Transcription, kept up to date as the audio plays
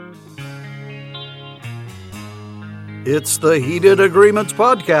It's the Heated Agreements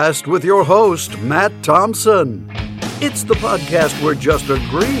Podcast with your host, Matt Thompson. It's the podcast where just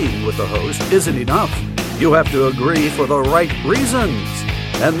agreeing with the host isn't enough. You have to agree for the right reasons.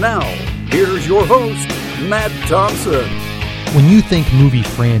 And now, here's your host, Matt Thompson. When you think movie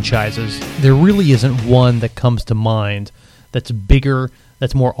franchises, there really isn't one that comes to mind that's bigger,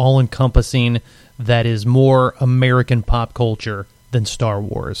 that's more all-encompassing, that is more American pop culture than Star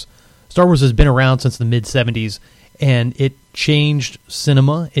Wars. Star Wars has been around since the mid-'70s, and it changed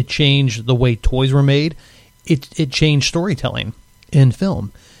cinema, it changed the way toys were made, it changed storytelling in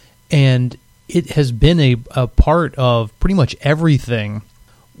film. And it has been a part of pretty much everything,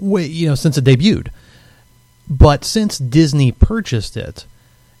 since it debuted. But since Disney purchased it,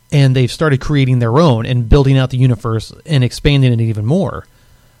 and they've started creating their own and building out the universe and expanding it even more,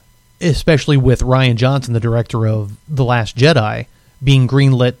 especially with Rian Johnson, the director of The Last Jedi, being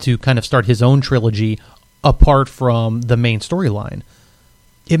greenlit to kind of start his own trilogy apart from the main storyline,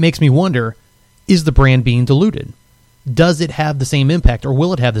 it makes me wonder, is the brand being diluted? Does it have the same impact, or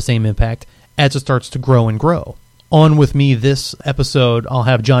will it have the same impact as it starts to grow and grow? On with me this episode, I'll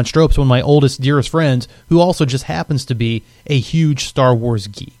have John Stropes, one of my oldest, dearest friends, who also just happens to be a huge Star Wars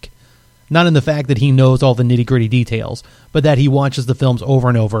geek. Not in the fact that he knows all the nitty-gritty details, but that he watches the films over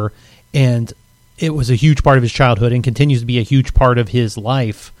and over, and it was a huge part of his childhood and continues to be a huge part of his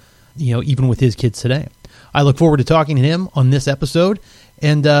life, even with his kids today. I look forward to talking to him on this episode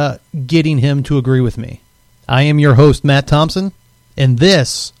and getting him to agree with me. I am your host, Matt Thompson, and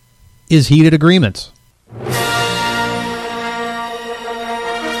this is Heated Agreements.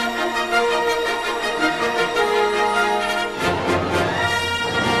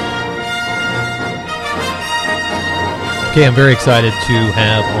 Okay, I'm very excited to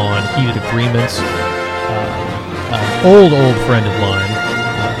have on Heated Agreements an old friend of mine,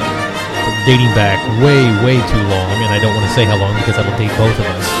 dating back way too long, and I don't want to say how long because that'll date both of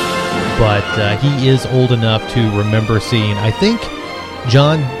us, but he is old enough to remember seeing, I think,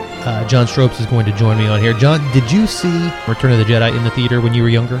 John Stropes is going to join me on here. John, did you see Return of the Jedi in the theater when you were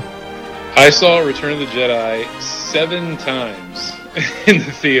younger? I saw Return of the Jedi 7 times in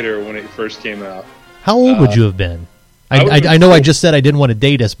the theater when it first came out. How old would you have been? I know I just said I didn't want to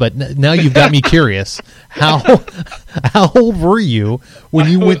date us, but now you've got me curious. How old were you when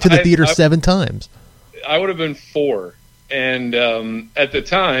you went to the theater 7 times? I would have been 4. And at the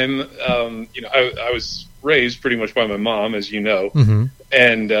time, I was raised pretty much by my mom, as you know. Mm-hmm.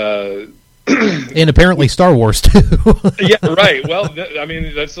 And and apparently Star Wars, too. Yeah, right. Well,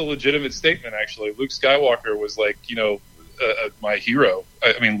 that's a legitimate statement, actually. Luke Skywalker was like, my hero.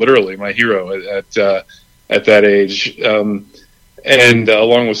 I mean, literally my hero at that age, and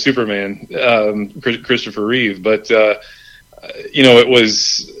along with Superman, Christopher Reeve. But it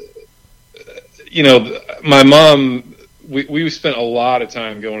was, my mom. We spent a lot of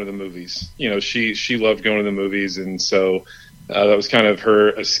time going to the movies. She loved going to the movies, and so that was kind of her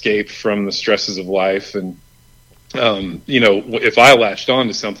escape from the stresses of life. And if I latched on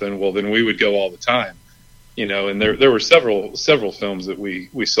to something, well, then we would go all the time. And there were several films that we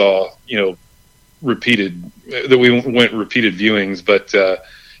saw. Repeated viewings, but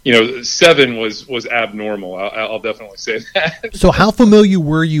 7 was abnormal. I'll definitely say that. So how familiar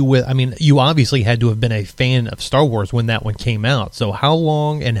were you with, you obviously had to have been a fan of Star Wars when that one came out, so how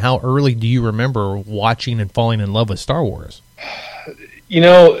long and how early do you remember watching and falling in love with Star Wars?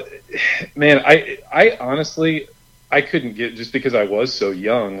 Man, I honestly, I couldn't get, just because I was so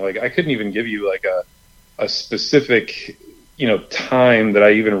young, like I couldn't even give you like a specific time that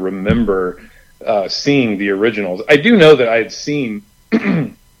I even remember seeing the originals. I do know that I had seen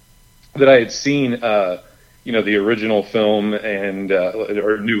the original film and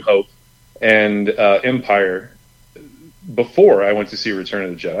or New Hope and Empire before I went to see Return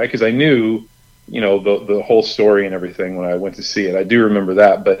of the Jedi, because I knew the whole story and everything when I went to see it. I do remember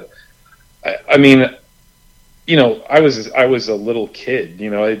that, but I was a little kid.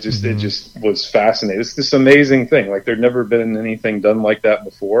 It just was fascinating. It's this amazing thing. Like there'd never been anything done like that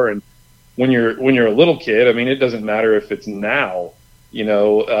before, and when you're a little kid, it doesn't matter if it's now, if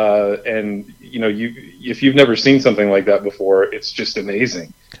you've never seen something like that before, it's just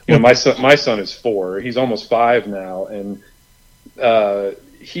amazing. My son is 4; he's almost 5 now, and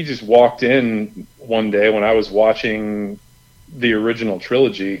he just walked in one day when I was watching the original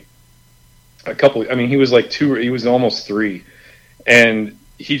trilogy. He was like 2, he was almost 3, and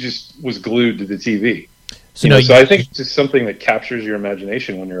he just was glued to the TV. So I think it's just something that captures your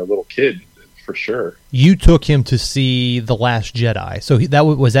imagination when you're a little kid, for sure. You took him to see The Last Jedi. So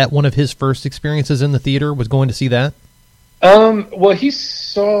was that one of his first experiences in the theater, was going to see that? Well, he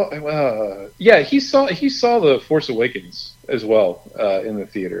saw. He saw the Force Awakens as well in the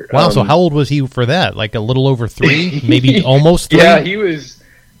theater. Wow. So how old was he for that? Like a little over 3, maybe almost 3. Yeah, he was.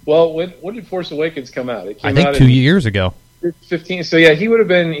 Well, when did Force Awakens come out? It came out 2 years ago. 15. So yeah, he would have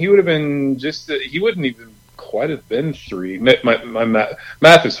been just. He wouldn't even quite have been 3. My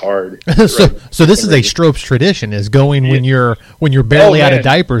math is hard. So this is a Stropes tradition: is going when you're barely out of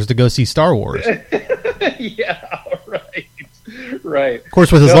diapers to go see Star Wars. Yeah. Right. Of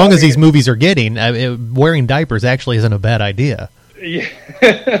course, as long as these movies are getting, wearing diapers actually isn't a bad idea. Yeah.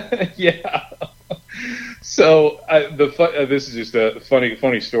 Yeah. So this is just a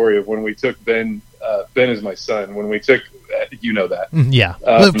funny story of when we took Ben. Ben is my son. When we took, you know that. Yeah.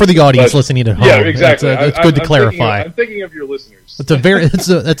 For the audience listening at home. Yeah, exactly. It's good to clarify. I'm thinking of your listeners.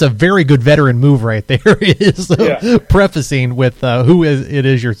 That's a very good veteran move right there. Is prefacing with who it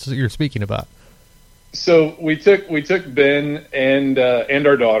is you're speaking about. So we took Ben and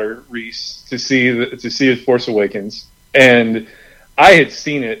our daughter Reese to see Force Awakens, and I had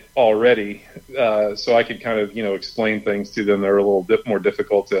seen it already, so I could kind of explain things to them that are a little bit more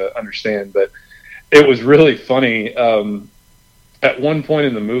difficult to understand. But it was really funny. At one point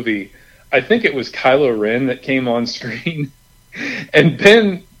in the movie, I think it was Kylo Ren that came on screen, and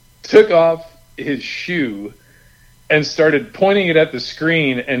Ben took off his shoe and started pointing it at the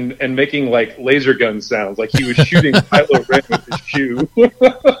screen and making like laser gun sounds, like he was shooting Kylo Ren with his shoe.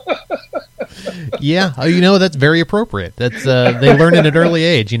 Yeah, that's very appropriate. That's they learn at an early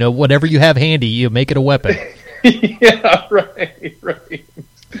age. Whatever you have handy, you make it a weapon. Yeah, right.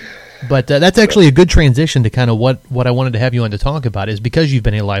 But that's actually a good transition to kind of what I wanted to have you on to talk about, is because you've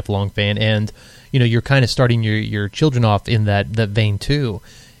been a lifelong fan and you're kind of starting your children off in that vein too.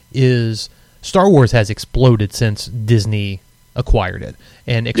 Is Star Wars has exploded since Disney acquired it,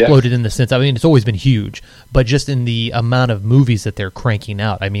 and exploded in the sense, it's always been huge, but just in the amount of movies that they're cranking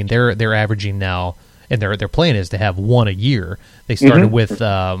out. They're averaging now, and their plan is to have one a year. They started with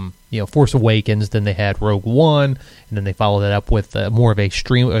Force Awakens, then they had Rogue One, and then they followed that up with more of a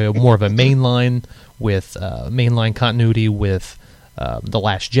mainline with mainline continuity with The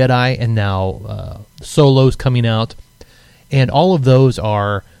Last Jedi, and now Solo's coming out, and all of those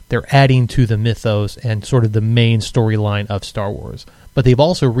they're adding to the mythos and sort of the main storyline of Star Wars. But they've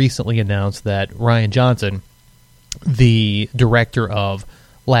also recently announced that Rian Johnson, the director of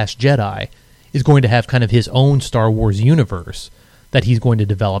Last Jedi, is going to have kind of his own Star Wars universe that he's going to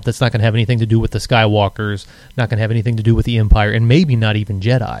develop. That's not going to have anything to do with the Skywalkers, not going to have anything to do with the Empire, and maybe not even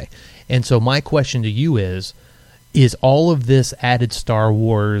Jedi. And so my question to you is all of this added Star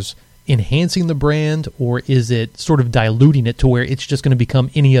Wars enhancing the brand, or is it sort of diluting it to where it's just going to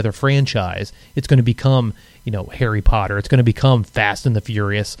become any other franchise? It's going to become, Harry Potter. It's going to become Fast and the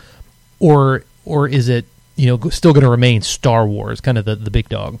Furious, or is it, still going to remain Star Wars, kind of the big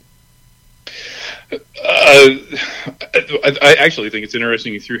dog? I actually think it's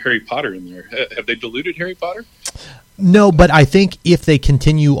interesting you threw Harry Potter in there. Have they diluted Harry Potter? No, but I think if they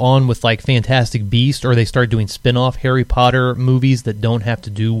continue on with like Fantastic Beasts, or they start doing spin-off Harry Potter movies that don't have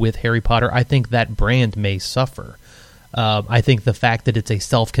to do with Harry Potter, I think that brand may suffer. I think the fact that it's a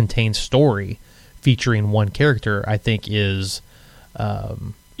self-contained story featuring one character, I think is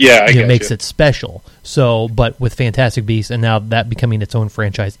makes it special. So, but with Fantastic Beasts and now that becoming its own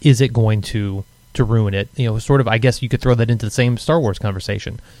franchise, is it going to ruin it? Sort of. I guess you could throw that into the same Star Wars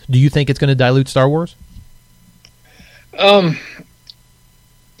conversation. Do you think it's going to dilute Star Wars? I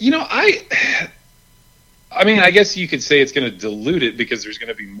guess you could say it's going to dilute it because there's going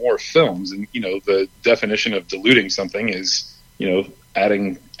to be more films, and the definition of diluting something is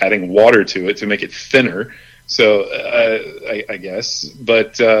adding water to it to make it thinner. So I guess,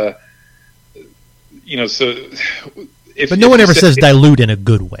 but so if, but no one ever says dilute in a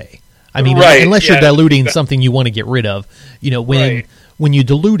good way. Unless you're diluting something you want to get rid of. When you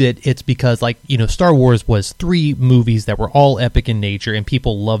dilute it, it's because, Star Wars was 3 movies that were all epic in nature, and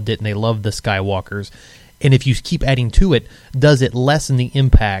people loved it, and they loved the Skywalkers. And if you keep adding to it, does it lessen the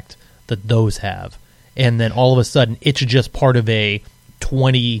impact that those have? And then all of a sudden, it's just part of a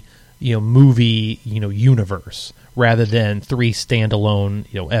 20 movie universe rather than 3 standalone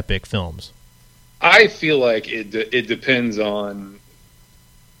epic films. I feel like it depends on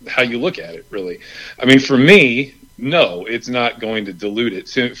how you look at it, really. For me, no, it's not going to dilute it.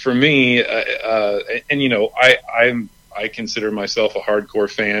 So for me, I consider myself a hardcore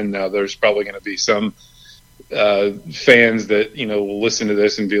fan. Now, there's probably going to be some fans that will listen to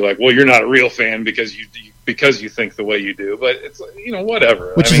this and be like, "Well, you're not a real fan because you because you think the way you do, but it's,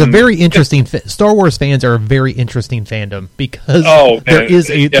 whatever. Which is a very interesting. Star Wars fans are a very interesting fandom because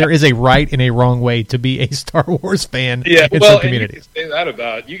there is a right and a wrong way to be a Star Wars fan in some communities.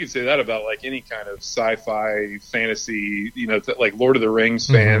 You can say that about like any kind of sci-fi fantasy, like Lord of the Rings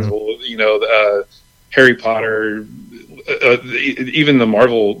fans, Harry Potter, even the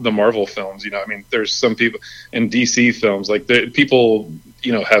Marvel films. There's some people in DC films, like people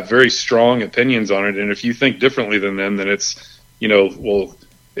have very strong opinions on it, and if you think differently than them, then it's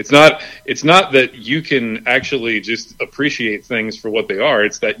it's not that you can actually just appreciate things for what they are.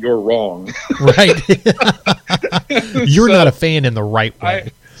 It's that you're wrong. Right. You're not a fan in the right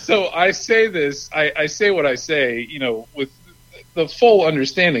way. I say this. I say what I say, with the full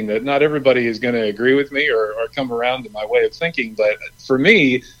understanding that not everybody is going to agree with me or come around to my way of thinking. But for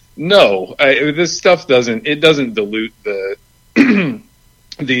me, no, this stuff doesn't dilute the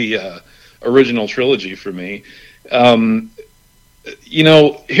the original trilogy for me. Here's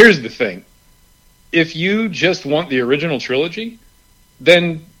the thing. If you just want the original trilogy,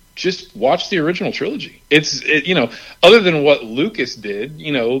 then just watch the original trilogy. Other than what Lucas did,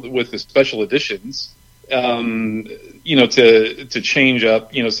 with the special editions, to change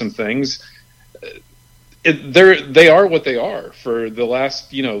up, some things, they are what they are for the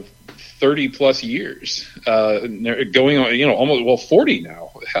last, 30 plus years, going on, almost 40 now.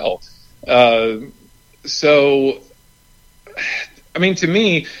 Hell. To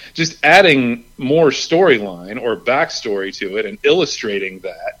me, just adding more storyline or backstory to it and illustrating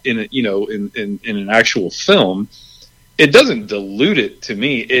that in an actual film, it doesn't dilute it to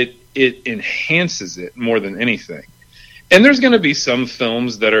me. It enhances it more than anything. And there's going to be some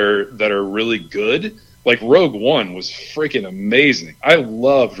films that are really good. Like Rogue One was freaking amazing. I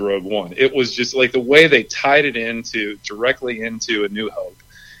loved Rogue One. It was just like the way they tied it directly into A New Hope.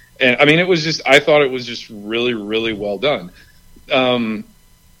 And I thought it was just really, really well done. I'll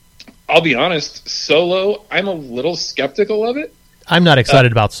be honest, Solo, I'm a little skeptical of it. I'm not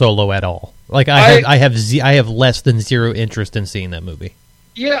excited about Solo at all. Like I have less than zero interest in seeing that movie.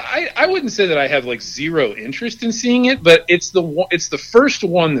 Yeah, I wouldn't say that I have like zero interest in seeing it, but it's the first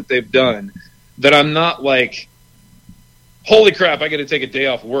one that they've done that I'm not like, holy crap, I got to take a day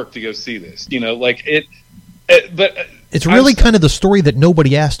off work to go see this. But it's really kind of the story that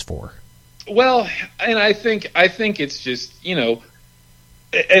nobody asked for. Well, and I think it's just,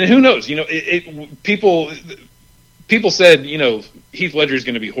 and who knows, people said, Heath Ledger is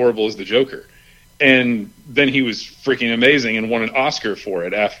going to be horrible as the Joker. And then he was freaking amazing and won an Oscar for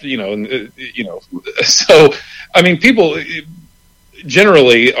it after, so, people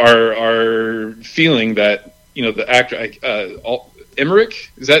generally are feeling that, the actor,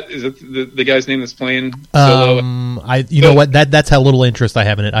 Emmerich, is that the guy's name that's playing Solo? Know what? That's how little interest I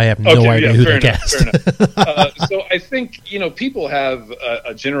have in it. I have no idea who the cast. Fair enough. So I think people have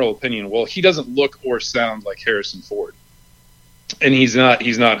a general opinion. Well, he doesn't look or sound like Harrison Ford, and he's not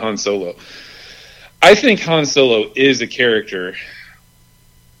Han Solo. I think Han Solo is a character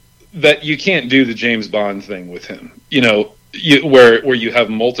that you can't do the James Bond thing with him. Where you have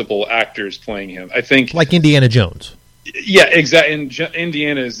multiple actors playing him. I think like Indiana Jones. Yeah, exactly. And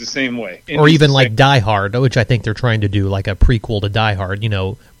Indiana is the same way. Or even like Die Hard, which I think they're trying to do like a prequel to Die Hard.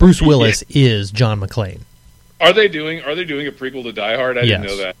 Bruce Willis is John McClane. Are they doing a prequel to Die Hard? I didn't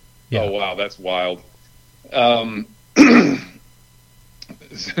know that. Yeah. Oh wow, that's wild.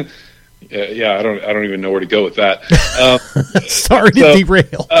 Yeah, I don't even know where to go with that. Sorry to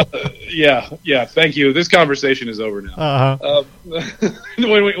derail. Yeah. Thank you. This conversation is over now. Uh-huh.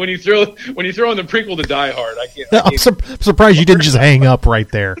 When you throw in the prequel to Die Hard, I can't. I'm surprised you didn't just hang up right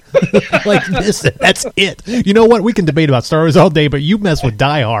there. Like this, that's it. You know what? We can debate about Star Wars all day, but you mess with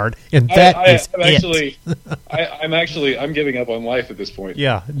Die Hard, and I'm giving up on life at this point.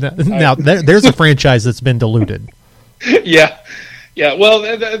 Yeah. Now there's a franchise that's been diluted. Yeah. Yeah, well,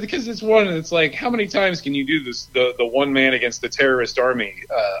 because it's one, it's like, how many times can you do this, the one man against the terrorist army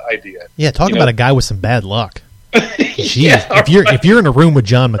idea? Yeah, talk about a guy with some bad luck. Jeez, if you're in a room with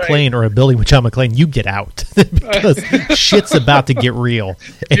John McClane or a building with John McClane, you get out because shit's about to get real.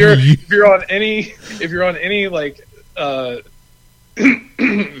 If you're on any like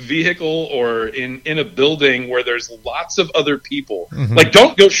vehicle or in a building where there's lots of other people, like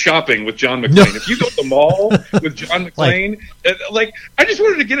don't go shopping with John McClane. No. If you go to the mall with John McClane, like I just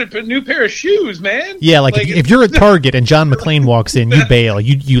wanted to get a new pair of shoes, man. Yeah, like if you're at Target and John McClane walks in, you bail.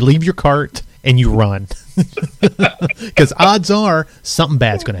 You leave your cart and you run because odds are something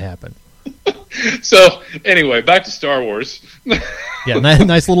bad's going to happen. So anyway, back to Star Wars. Yeah,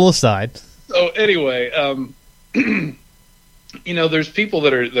 nice little aside. So anyway, there's people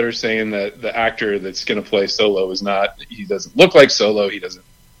that are saying that the actor that's going to play Solo he doesn't look like Solo. He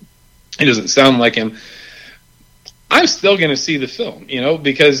doesn't sound like him. I'm still going to see the film,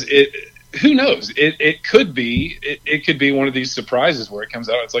 because who knows? It could be one of these surprises where it comes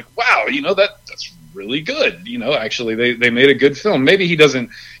out. It's like, wow, that's really good. Actually they made a good film. Maybe he doesn't,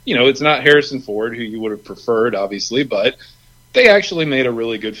 it's not Harrison Ford, who you would have preferred, obviously, but they actually made a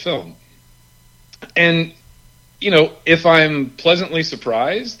really good film. And, if I'm pleasantly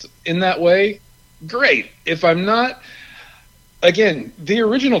surprised in that way, great. If I'm not, again, the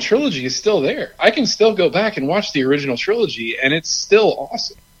original trilogy is still there. I can still go back and watch the original trilogy, and it's still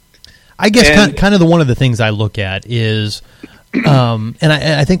awesome. I guess kind of one of the things I look at is, and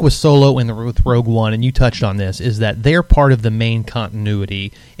I think with Solo and with Rogue One, and you touched on this, is that they're part of the main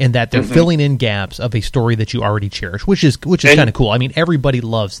continuity, and that they're filling in gaps of a story that you already cherish, which is kind of cool. I mean, everybody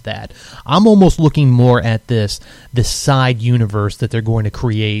loves that. I'm almost looking more at this side universe that they're going to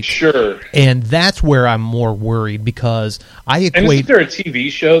create. Sure. And that's where I'm more worried, because I equate. And isn't there a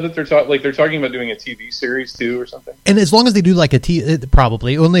TV show that they're talking about doing a TV series too, or something? And as long as they do like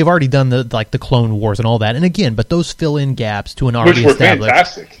probably, when they've already done the Clone Wars and all that, and again, but those fill in gaps to an already established.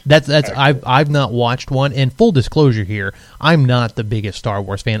 Fantastic. That's I've not watched one. And full disclosure here, I'm not the biggest Star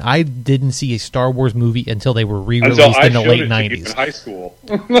Wars fan. I didn't see a Star Wars movie until they were re-released in the late '90s. In high school.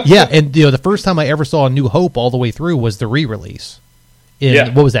 Yeah, and the first time I ever saw A New Hope all the way through was the re-release.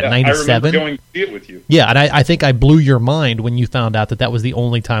 What was that, 97? I remember going to see it with you. Yeah, and I think I blew your mind when you found out that was the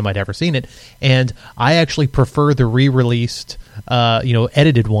only time I'd ever seen it. And I actually prefer the re-released,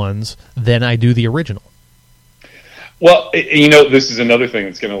 edited ones than I do the original. Well, this is another thing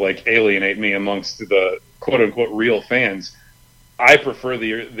that's going to alienate me amongst the quote unquote real fans. I prefer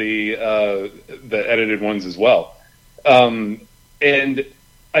the edited ones as well, and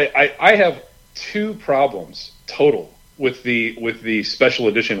I have two problems total with the special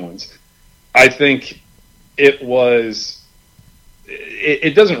edition ones. I think it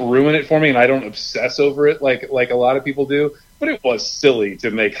doesn't ruin it for me, and I don't obsess over it like a lot of people do. But it was silly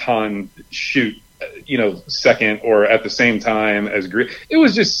to make Han shoot, second or at the same time as Greedo. It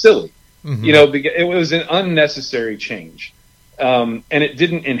was just silly, it was an unnecessary change, and it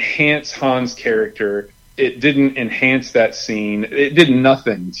didn't enhance Han's character. It didn't enhance that scene. It did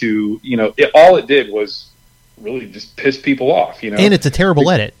nothing to, all it did was really just piss people off, And it's a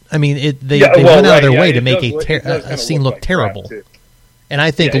terrible edit. I mean, they went out of their way to make a scene look terrible. And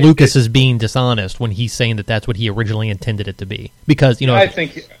I think Lucas is being dishonest when he's saying that that's what he originally intended it to be. Because, I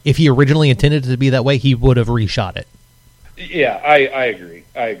think if he originally intended it to be that way, he would have reshot it. Yeah, I agree.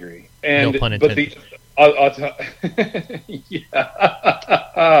 And, no pun intended.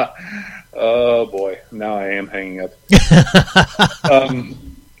 Yeah. Oh, boy. Now I am hanging up.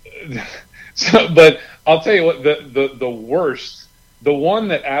 But I'll tell you what, the worst, the one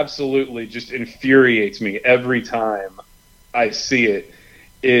that absolutely just infuriates me every time I see it,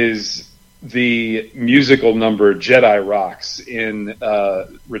 is the musical number "Jedi Rocks" in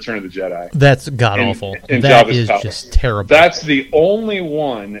Return of the Jedi. That's god awful. That is just terrible. That's the only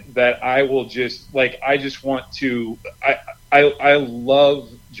one that I will just I just want to. I love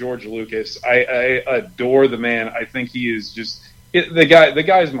George Lucas. I adore the man. I think he is just the guy. The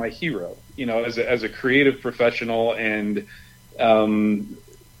guy is my hero. As a creative professional, and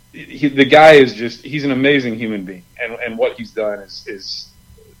the guy is he's an amazing human being, and what he's done is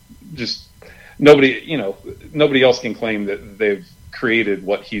just nobody else can claim that they've created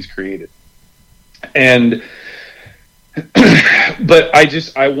what he's created. And but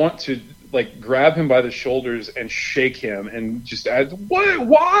I want to grab him by the shoulders and shake him and just add,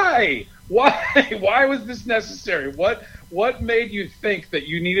 why was this necessary? What made you think that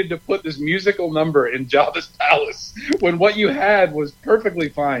you needed to put this musical number in Jabba's palace when what you had was perfectly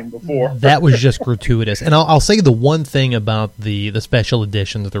fine before? That was just gratuitous. And I'll say the one thing about the special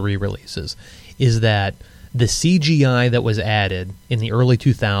editions, the re-releases, is that the CGI that was added in the early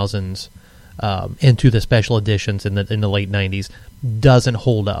 2000s into the special editions in the late 90s doesn't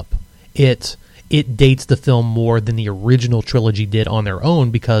hold up. It dates the film more than the original trilogy did on their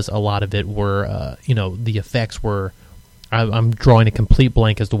own, because a lot of it were, the effects were. I'm drawing a complete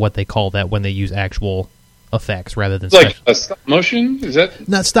blank as to what they call that when they use actual effects rather than special. A stop motion. Is that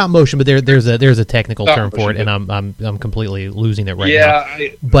not stop motion? But there's a technical term for it, and I'm completely losing it right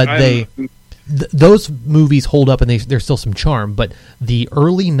now. Those movies hold up, and there's still some charm. But the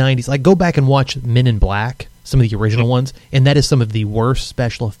early 90s, go back and watch Men in Black, some of the original ones, and that is some of the worst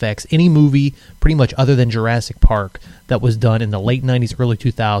special effects. Any movie, pretty much other than Jurassic Park, that was done in the late 90s, early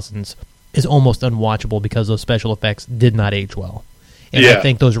 2000s, is almost unwatchable because those special effects did not age well. And I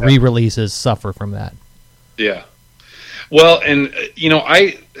think those re-releases suffer from that. Yeah. Well, and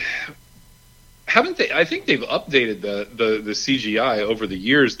I haven't they. I think they've updated the CGI over the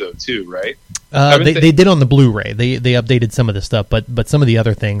years, though, too, right? They did on the Blu-ray. They updated some of the stuff, but some of the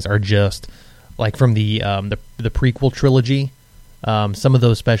other things are just like from the prequel trilogy. Some of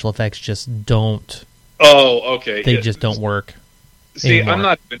those special effects just don't. Oh, okay. They just don't work. See,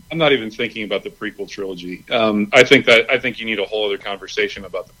 anymore. I'm not even thinking about the prequel trilogy. I think you need a whole other conversation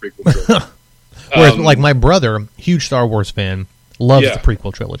about the prequel trilogy. Whereas, like my brother, huge Star Wars fan, loves the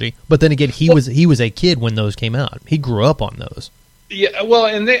prequel trilogy. But then again, he was a kid when those came out. He grew up on those. Yeah, well,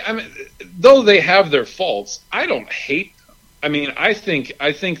 and though they have their faults, I don't hate them. I mean, I think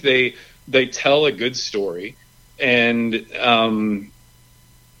they tell a good story, and and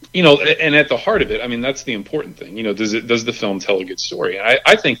at the heart of it, I mean, that's the important thing. Does the film tell a good story? And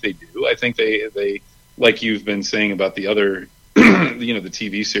I think they do. I think they like you've been saying about the other, the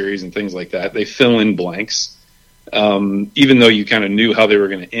TV series and things like that. They fill in blanks, even though you kind of knew how they were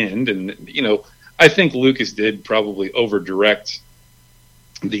going to end. And I think Lucas did probably over direct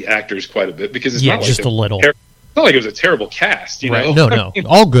the actors quite a bit, because it's not like just a little. It's not like it was a terrible cast, Right. No,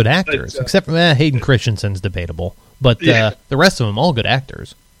 all good actors, except for Hayden Christensen's debatable, but the rest of them all good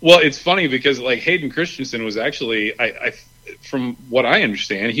actors. Well, it's funny because like Hayden Christensen was actually, I from what I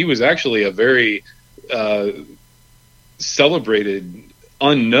understand, he was actually a very celebrated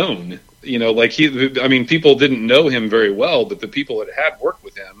unknown. People didn't know him very well, but the people that had worked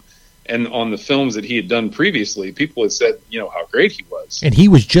with him and on the films that he had done previously, people had said, how great he was. And he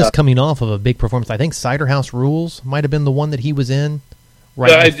was just coming off of a big performance. I think Cider House Rules might have been the one that he was in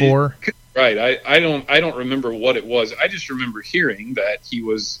before. Right. I don't remember what it was. I just remember hearing that he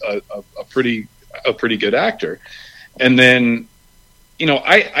was a pretty good actor. And then,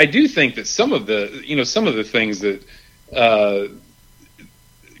 I do think that some of the things that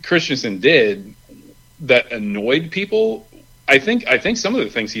Christensen did that annoyed people, I think some of the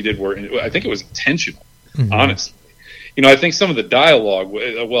things he did I think it was intentional, honestly. I think some of the dialogue,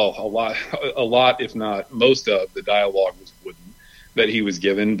 a lot, if not most of the dialogue was wooden that he was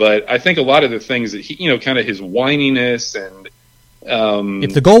given. But I think a lot of the things that he, kind of his whininess and...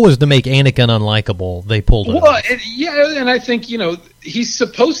 if the goal was to make Anakin unlikable, they pulled it off. And I think, he's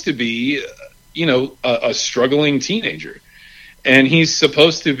supposed to be, a struggling teenager. And he's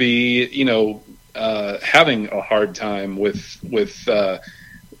supposed to be, having a hard time with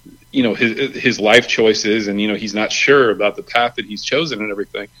his life choices, and he's not sure about the path that he's chosen and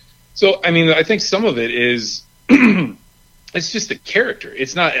everything. So I think some of it is it's just a character.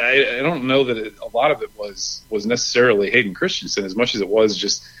 It's not. I don't know that a lot of it was necessarily Hayden Christensen as much as it was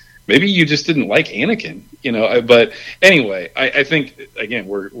just maybe you just didn't like Anakin. But anyway, I think again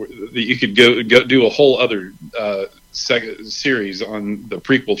you could go do a whole other series on the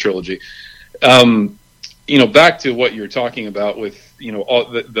prequel trilogy. Back to what you're talking about with all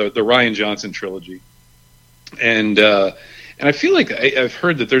the Rian Johnson trilogy, and I feel like I've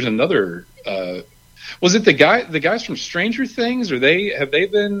heard that there's another. Was it the guys from Stranger Things? Have they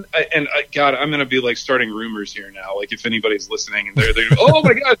been? God, I'm going to be like starting rumors here now. Like if anybody's listening and they're oh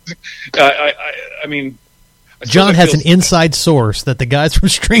my God, I mean. John has an inside source that the guys from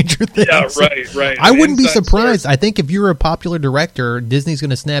Stranger Things. Yeah, right. I wouldn't be surprised. I think if you're a popular director, Disney's going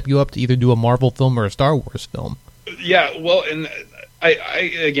to snap you up to either do a Marvel film or a Star Wars film. Yeah, well, and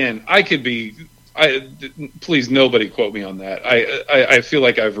I could be. Please, nobody quote me on that. I feel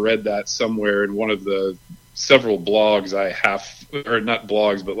like I've read that somewhere in one of the several blogs I have, or not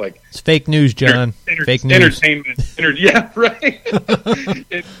blogs, but like it's fake news, John. Fake news. Entertainment. Yeah, right.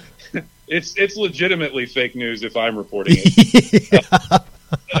 It's legitimately fake news if I'm reporting it.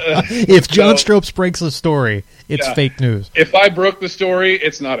 If John Stropes breaks a story, it's fake news. If I broke the story,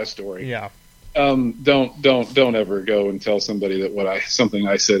 it's not a story. Yeah. Don't ever go and tell somebody that something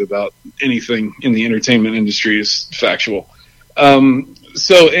I said about anything in the entertainment industry is factual.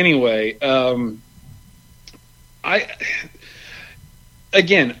 So anyway, I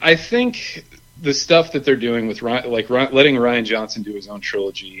think the stuff that they're doing with letting Rian Johnson do his own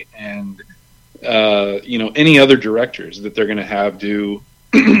trilogy, and any other directors that they're going to have do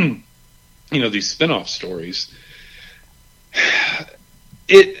these spin-off stories.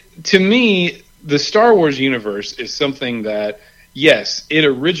 To me, the Star Wars universe is something that, yes, it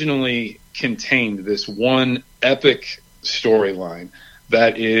originally contained this one epic storyline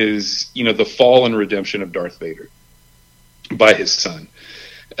that is, the fall and redemption of Darth Vader by his son.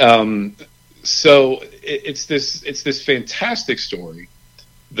 So it's this fantastic story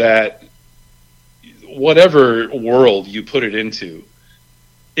that whatever world you put it into,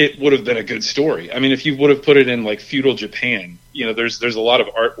 it would have been a good story. I mean, if you would have put it in like feudal Japan, there's a lot of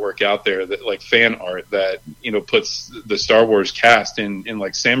artwork out there that like fan art that, puts the Star Wars cast in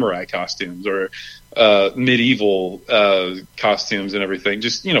like samurai costumes or medieval costumes and everything.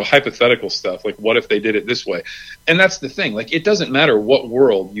 Just, hypothetical stuff. Like, what if they did it this way? And that's the thing. Like, it doesn't matter what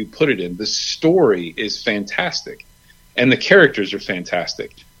world you put it in. The story is fantastic and the characters are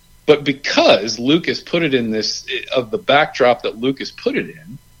fantastic. But because Lucas put it in of the backdrop that Lucas put it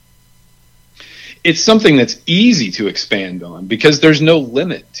in, it's something that's easy to expand on because there's no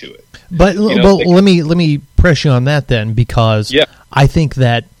limit to it. But let me press you on that then, because I think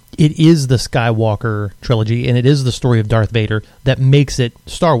that it is the Skywalker trilogy and it is the story of Darth Vader that makes it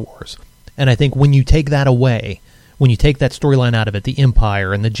Star Wars. And I think when you take that away, when you take that storyline out of it, the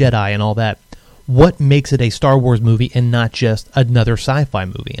Empire and the Jedi and all that, what makes it a Star Wars movie and not just another sci-fi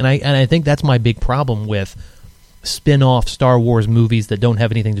movie? And I think that's my big problem with spin-off Star Wars movies that don't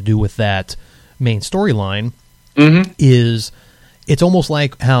have anything to do with that main storyline. Is it's almost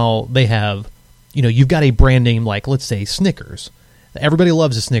like how they have, you've got a brand name like, let's say, Snickers. Everybody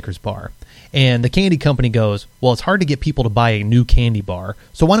loves a Snickers bar. And the candy company goes, well, it's hard to get people to buy a new candy bar,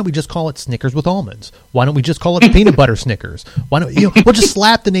 so why don't we just call it Snickers with almonds? Why don't we just call it peanut butter Snickers? Why don't we'll just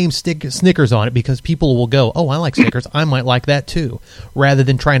slap the name Snickers on it because people will go, oh, I like Snickers, I might like that too, rather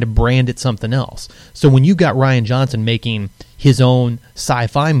than trying to brand it something else. So when you got Rian Johnson making his own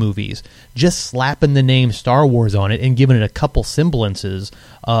sci-fi movies, just slapping the name Star Wars on it and giving it a couple semblances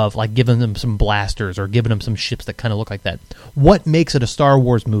of, like, giving them some blasters or giving them some ships that kind of look like that. What makes it a Star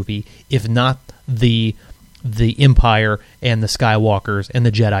Wars movie if not the Empire and the Skywalkers and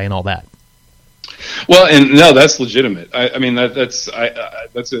the Jedi and all that? Well, and no, that's legitimate. I mean, that's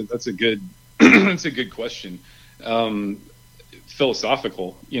a good that's a good question.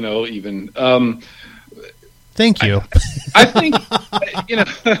 Philosophical, even. Thank you. I think,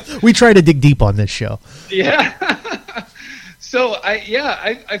 we try to dig deep on this show. Yeah. So I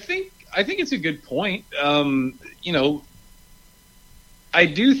think it's a good point. I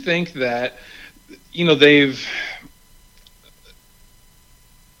do think that,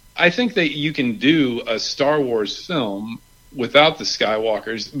 I think that you can do a Star Wars film without the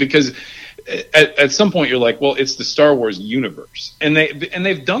Skywalkers, because at some point you're like, well, it's the Star Wars universe, and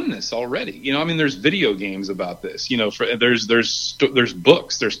they've done this already. There's video games about this. There's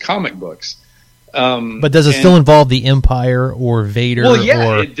books, there's comic books. But does it still involve the Empire or Vader? Well,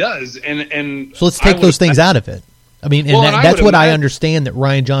 yeah, it does. And so let's take those things out of it. I mean, that's what I understand that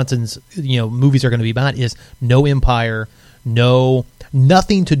Rian Johnson's movies are going to be about, is no Empire,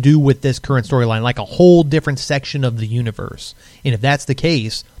 nothing to do with this current storyline, like a whole different section of the universe. And if that's the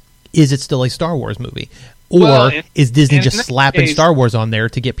case, is it still a Star Wars movie? Or is Disney just slapping Star Wars on there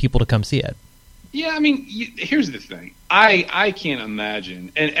to get people to come see it? Yeah, I mean, here's the thing. I can't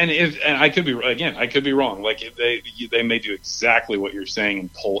imagine, and I could be, again, I could be wrong. Like, they may do exactly what you're saying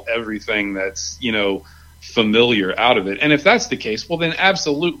and pull everything that's familiar out of it. And if that's the case, well, then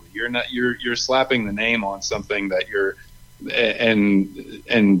absolutely, you're slapping the name on something that you're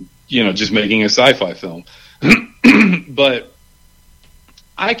and just making a sci-fi film. But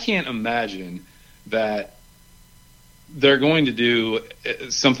I can't imagine that they're going to do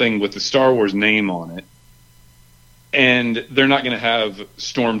something with the Star Wars name on it, and they're not going to have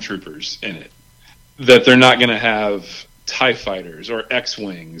stormtroopers in it, that they're not going to have TIE fighters or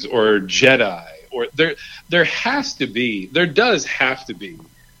X-Wings or Jedi, or there does have to be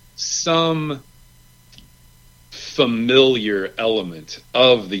some familiar element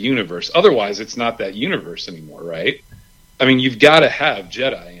of the universe. Otherwise, it's not that universe anymore, right? I mean, you've got to have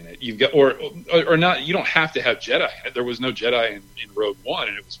Jedi in it. You've got, or not. You don't have to have Jedi in it. There was no Jedi in Rogue One,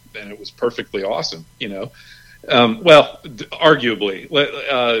 and it was perfectly awesome. Well, arguably,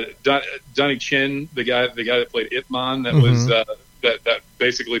 Donnie Chin, the guy that played Ip Man, that was that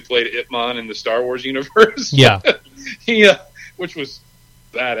basically played Ip Man in the Star Wars universe. Yeah, which was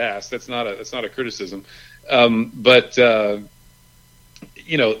badass. That's not a criticism. But I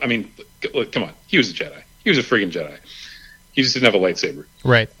mean, look, come on, he was a Jedi. He was a friggin' Jedi. He just didn't have a lightsaber.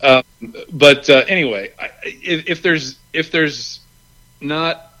 Right. But anyway, if there's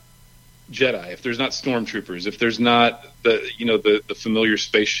not Jedi, if there's not stormtroopers, if there's not the familiar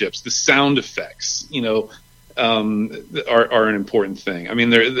spaceships, the sound effects, are an important thing. I mean,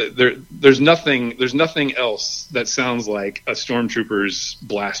 there's nothing else that sounds like a stormtrooper's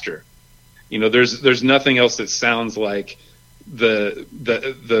blaster. There's nothing else that sounds like the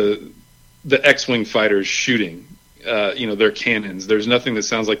X-Wing fighters shooting. Their cannons. There's nothing that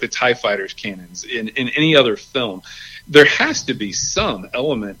sounds like the TIE fighters' cannons in any other film. There has to be some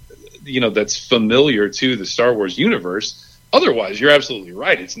element, that's familiar to the Star Wars universe, otherwise, you're absolutely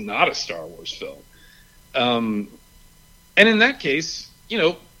right. It's not a Star Wars film. And in that case,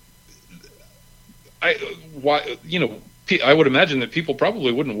 I would imagine that people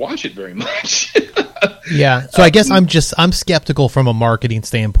probably wouldn't watch it very much. Yeah. So I guess I'm skeptical from a marketing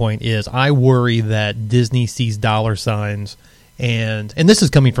standpoint. Is I worry that Disney sees dollar signs, and this is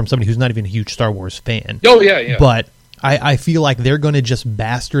coming from somebody who's not even a huge Star Wars fan. Oh yeah. But I feel like they're going to just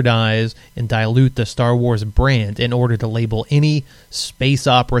bastardize and dilute the Star Wars brand in order to label any space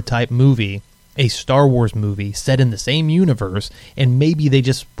opera type movie a Star Wars movie set in the same universe, and maybe they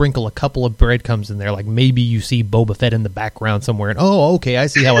just sprinkle a couple of breadcrumbs in there, like maybe you see Boba Fett in the background somewhere, and okay, I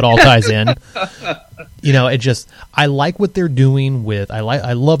see how it all ties in. I like what they're doing with.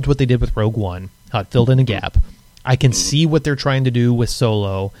 I loved what they did with Rogue One, how it filled in a gap. I can see what they're trying to do with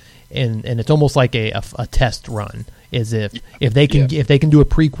Solo, and it's almost like a test run. Is if they can do a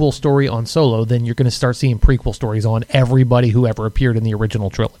prequel story on Solo, then you're going to start seeing prequel stories on everybody who ever appeared in the original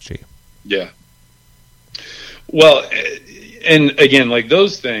trilogy. Yeah. Well, and again, like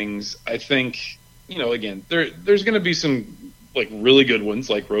those things, I think, again, there's going to be some like really good ones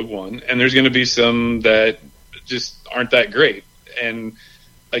like Rogue One, and there's going to be some that just aren't that great. And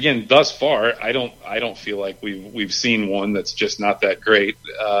again, thus far, I don't feel like we've seen one that's just not that great.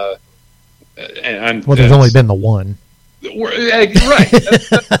 And there's only been the one. Right.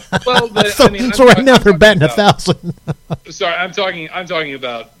 Well, so right now they're batting 1,000. Sorry, I'm talking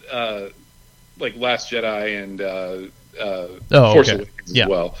about like Last Jedi and Force Awakens as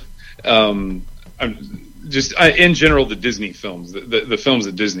well. I'm just in general the Disney films, the films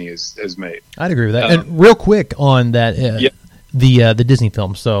that Disney has made. I'd agree with that. And real quick on that, the Disney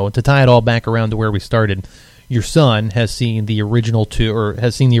films. So to tie it all back around to where we started, your son has seen the original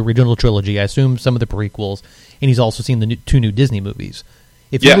trilogy. I assume some of the prequels, and he's also seen the two new Disney movies.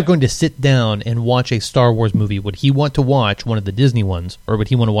 If you were going to sit down and watch a Star Wars movie, would he want to watch one of the Disney ones, or would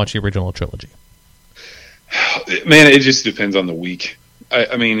he want to watch the original trilogy? Man, it just depends on the week.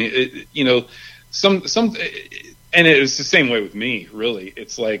 I mean, some, and it's the same way with me. Really,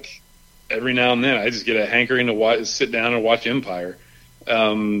 it's like every now and then I just get a hankering to sit down and watch Empire.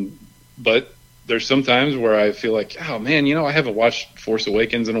 But there's some times where I feel like, oh man, I haven't watched Force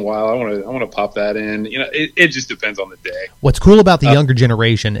Awakens in a while. I want to pop that in. It just depends on the day. What's cool about the younger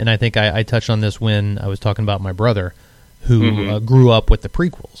generation, and I think I touched on this when I was talking about my brother, who grew up with the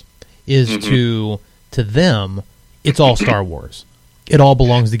prequels, is to them, it's all Star Wars. It all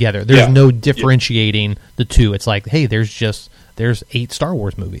belongs together. There's no differentiating the two. It's like, hey, there's 8 Star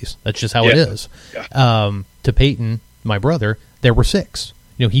Wars movies. That's just how it is. Yeah. To Peyton, my brother, there were 6.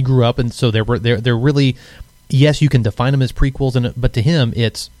 He grew up, and so they're really, yes, you can define them as prequels, but to him,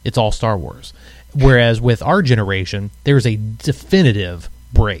 it's all Star Wars. Whereas with our generation, there's a definitive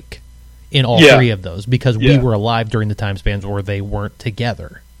break in all 3 of those because we were alive during the time spans where they weren't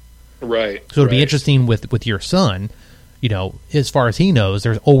together. Right. So it'll be interesting with your son. As far as he knows,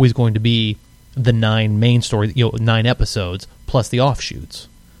 there's always going to be the 9 main stories, 9 episodes plus the offshoots.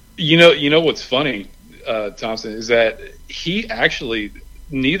 What's funny, Thompson, is that he actually.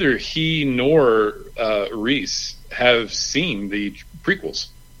 Neither he nor Reese have seen the prequels.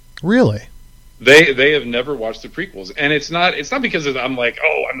 Really? They have never watched the prequels, and it's not because I'm like,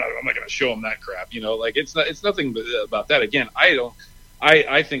 I'm not going to show them that crap. It's nothing about that. Again,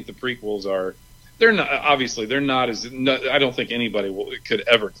 I think the prequels they're not as. I don't think anybody could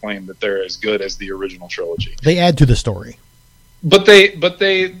ever claim that they're as good as the original trilogy. They add to the story. But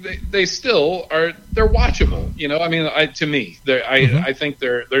they still are. They're watchable, I mean, to me, I think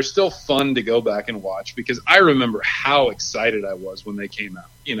they're still fun to go back and watch because I remember how excited I was when they came out,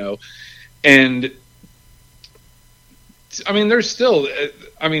 and I mean, there's still,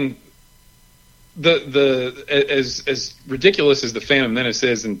 I mean, as ridiculous as the Phantom Menace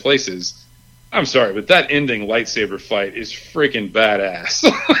is in places. I'm sorry, but that ending lightsaber fight is freaking badass.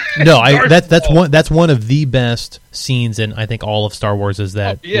 No, that's one of the best scenes in I think all of Star Wars is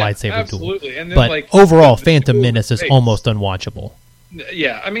that lightsaber absolutely. duel. And then, but overall, Phantom Menace is almost unwatchable.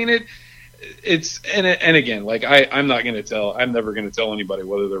 Yeah, I mean it's and again, like I'm never going to tell anybody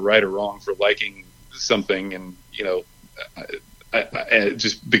whether they're right or wrong for liking something, and I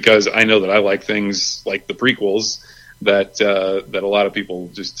just because I know that I like things like the prequels. That a lot of people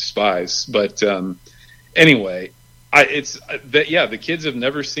just despise, but anyway, the kids have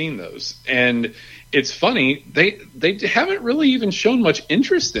never seen those, and it's funny they haven't really even shown much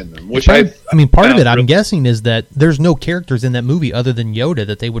interest in them. Which part of it, I'm guessing, is that there's no characters in that movie other than Yoda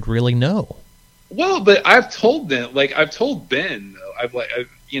that they would really know. Well, but I've told Ben,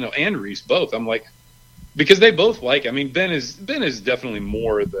 and Reese both. I'm like. Because they both like. I mean, Ben is definitely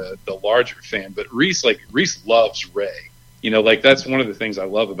more the larger fan, but Reese loves Rey. You know, like that's one of the things I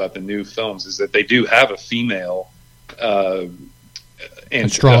love about the new films is that they do have a female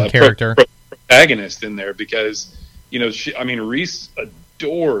and strong character protagonist in there, because you know, Reese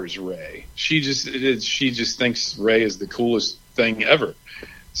adores Rey. She just thinks Rey is the coolest thing ever.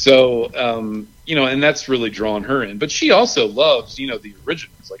 So you know, and that's really drawn her in. But she also loves, you know, the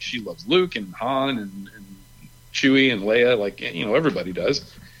originals. Like she loves Luke and Han and Chewie and Leia, like, you know, everybody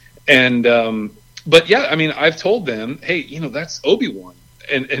does. And but yeah, I mean, I've told them, hey, you know, that's Obi-Wan.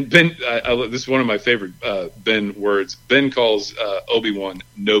 And Ben, this is one of my favorite Ben words. Ben calls Obi-Wan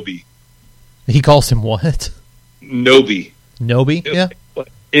Nobi. He calls him what? Nobi. Nobi? Yeah.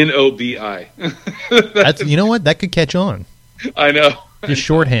 N-O-B-I. That's, you know what? That could catch on. I know. Just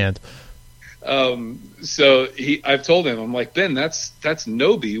shorthand. So I've told him, I'm like, Ben, that's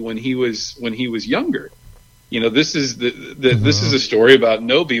Nobi when he was younger. You know, this is this is a story about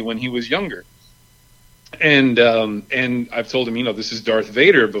Nobi when he was younger. And I've told him, you know, this is Darth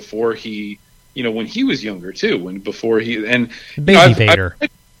Vader before he, you know, when he was younger too, Baby Vader.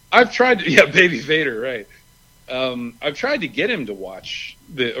 I've tried to, yeah, Baby Vader, right. I've tried to get him to watch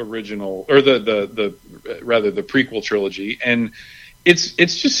the original, or the prequel trilogy, and it's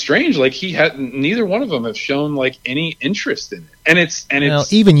just strange. Like neither one of them have shown like any interest in it, and it's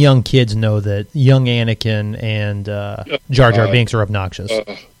even young kids know that young Anakin and Jar Jar Binks are obnoxious.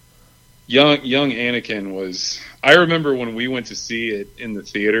 Young Anakin was. I remember when we went to see it in the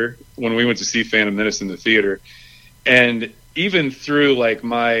theater, when we went to see Phantom Menace in the theater, and even through like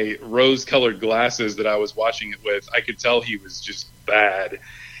my rose-colored glasses that I was watching it with, I could tell he was just bad.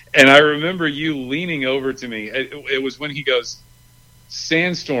 And I remember you leaning over to me. It was when he goes,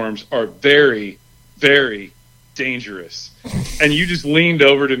 "Sandstorms are very, very dangerous," and you just leaned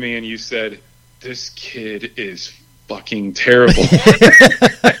over to me and you said, "This kid is fucking terrible."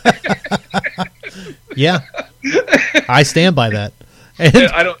 Yeah, I stand by that.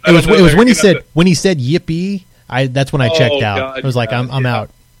 It was when he said yippee. That's when I checked out. God, I was like, I'm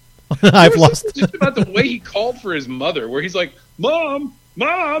out. I've lost. Just about the way he called for his mother, where he's like, "Mom,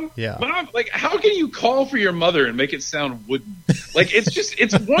 yeah. Mom." Like, how can you call for your mother and make it sound wooden? Like,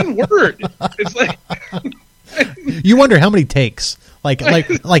 it's one word. It's like you wonder how many takes. Like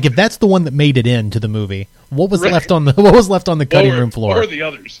if that's the one that made it into the movie, what was left on the cutting room floor? Or the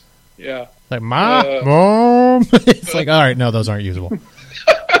others? Yeah. Like, Mom. It's like, all right, no, those aren't usable.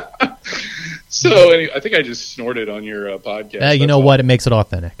 So anyway, I think I just snorted on your podcast. You know what? It makes it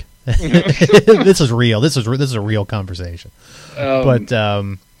authentic. This is real. This is a real conversation. It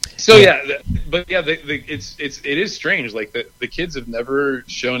is strange. Like the kids have never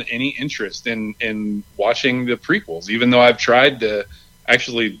shown any interest in watching the prequels, even though I've tried to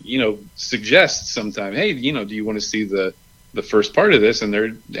actually, you know, suggest sometime, hey, you know, do you want to see the first part of this? And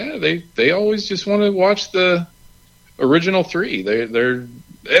they always just want to watch the original three. They're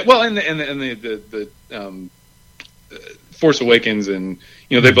well, and the Force Awakens, and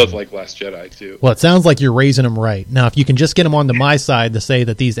you know, they both like Last Jedi too. Well, it sounds like you're raising them right. Now, if you can just get them onto my side to say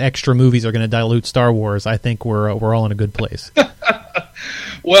that these extra movies are going to dilute Star Wars, I think we're all in a good place.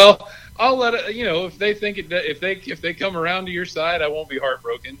 Well, I'll let it. You know, if they think if they come around to your side, I won't be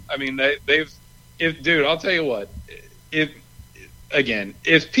heartbroken. I mean, dude, I'll tell you what. If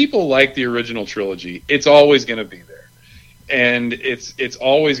people like the original trilogy, it's always going to be there. And it's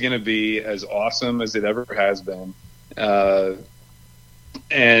always going to be as awesome as it ever has been.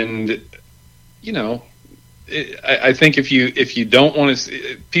 And you know, I think if you don't want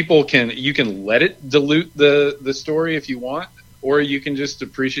to, you can let it dilute the story if you want, or you can just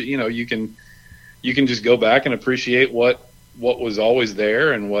appreciate. You know, you can just go back and appreciate what was always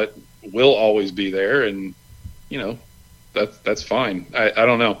there and what will always be there, and you know, that's fine. I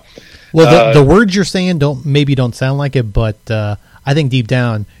don't know. Well, the words you're saying don't sound like it, but I think deep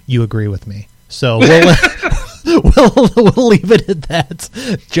down you agree with me. So we'll leave it at that.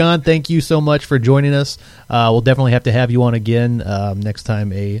 John, thank you so much for joining us. We'll definitely have to have you on again next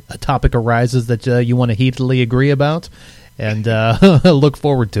time a topic arises that you want to heatedly agree about, and look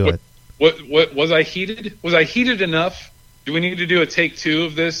forward to it. What was I heated? Was I heated enough? Do we need to do a take 2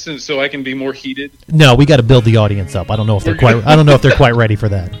 of this so I can be more heated? No, we got to build the audience up. I don't know if they're quite ready for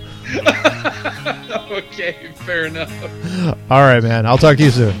that. Okay, fair enough. All right, man. I'll talk to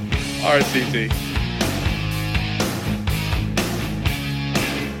you soon. All right, CT.